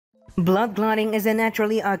Blood clotting is a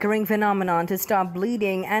naturally occurring phenomenon to stop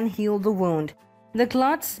bleeding and heal the wound. The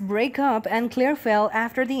clots break up and clear fill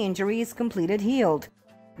after the injury is completed healed.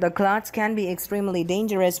 The clots can be extremely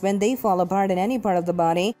dangerous when they fall apart in any part of the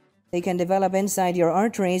body. They can develop inside your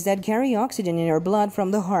arteries that carry oxygen in your blood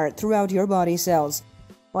from the heart throughout your body cells.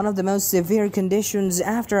 One of the most severe conditions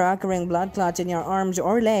after occurring blood clots in your arms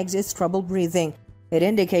or legs is trouble breathing. It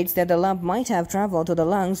indicates that the lump might have traveled to the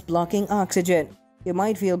lungs, blocking oxygen. You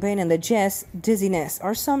might feel pain in the chest, dizziness,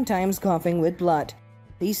 or sometimes coughing with blood.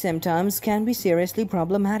 These symptoms can be seriously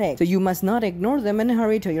problematic, so you must not ignore them and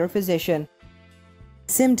hurry to your physician.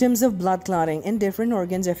 Symptoms of blood clotting in different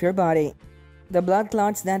organs of your body. The blood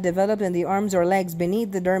clots that develop in the arms or legs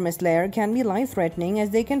beneath the dermis layer can be life-threatening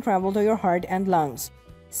as they can travel to your heart and lungs.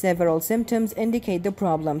 Several symptoms indicate the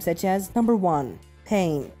problem, such as Number 1.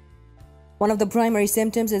 Pain. One of the primary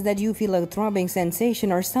symptoms is that you feel a throbbing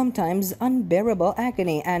sensation or sometimes unbearable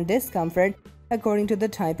agony and discomfort according to the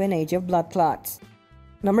type and age of blood clots.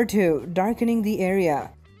 Number 2. Darkening the area.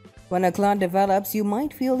 When a clot develops, you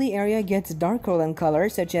might feel the area gets darker in color,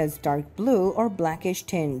 such as dark blue or blackish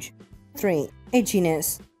tinge. 3.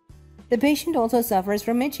 Itchiness. The patient also suffers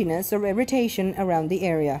from itchiness or irritation around the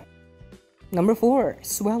area. Number 4.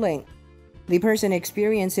 Swelling. The person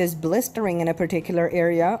experiences blistering in a particular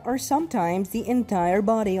area, or sometimes the entire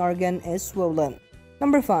body organ is swollen.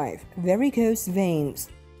 Number 5. Varicose veins.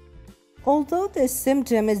 Although this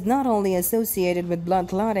symptom is not only associated with blood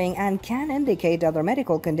clotting and can indicate other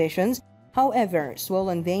medical conditions, however,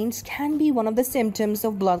 swollen veins can be one of the symptoms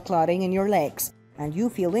of blood clotting in your legs, and you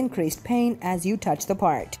feel increased pain as you touch the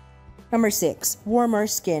part. Number 6. Warmer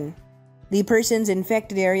skin. The person's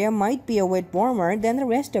infected area might be a bit warmer than the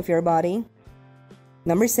rest of your body.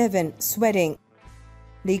 Number 7. Sweating.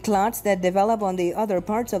 The clots that develop on the other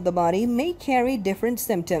parts of the body may carry different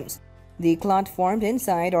symptoms. The clot formed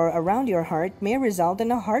inside or around your heart may result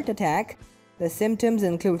in a heart attack. The symptoms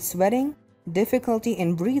include sweating, difficulty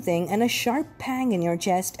in breathing, and a sharp pang in your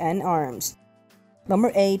chest and arms.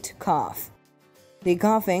 Number 8. Cough. The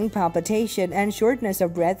coughing, palpitation, and shortness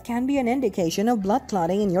of breath can be an indication of blood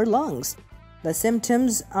clotting in your lungs. The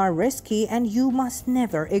symptoms are risky and you must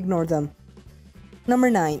never ignore them.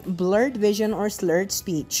 Number 9. Blurred vision or slurred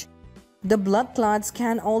speech. The blood clots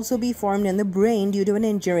can also be formed in the brain due to an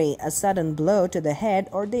injury, a sudden blow to the head,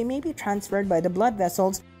 or they may be transferred by the blood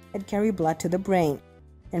vessels that carry blood to the brain.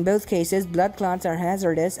 In both cases, blood clots are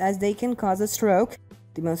hazardous as they can cause a stroke.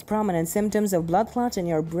 The most prominent symptoms of blood clots in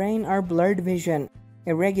your brain are blurred vision,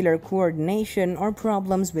 irregular coordination, or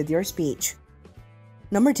problems with your speech.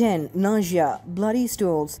 Number 10. Nausea, bloody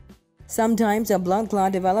stools. Sometimes a blood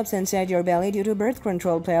clot develops inside your belly due to birth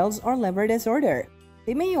control pills or liver disorder.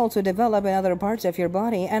 They may also develop in other parts of your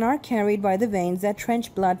body and are carried by the veins that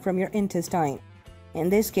trench blood from your intestine. In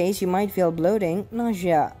this case, you might feel bloating,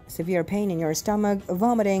 nausea, severe pain in your stomach,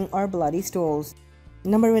 vomiting, or bloody stools.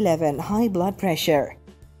 Number 11. High blood pressure.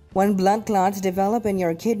 When blood clots develop in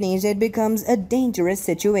your kidneys, it becomes a dangerous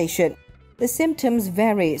situation. The symptoms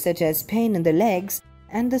vary, such as pain in the legs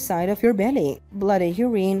and the side of your belly, bloody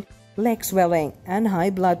urine, leg swelling, and high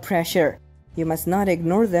blood pressure. You must not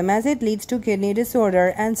ignore them as it leads to kidney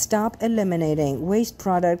disorder, and stop eliminating waste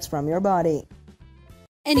products from your body.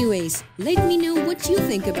 Anyways, let me know what you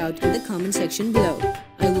think about in the comment section below.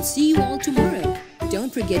 I will see you all tomorrow.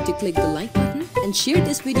 Don't forget to click the like button and share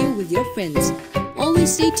this video with your friends.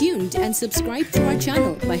 Always stay tuned and subscribe to our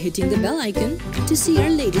channel by hitting the bell icon to see our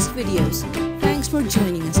latest videos. Thanks for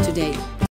joining us today.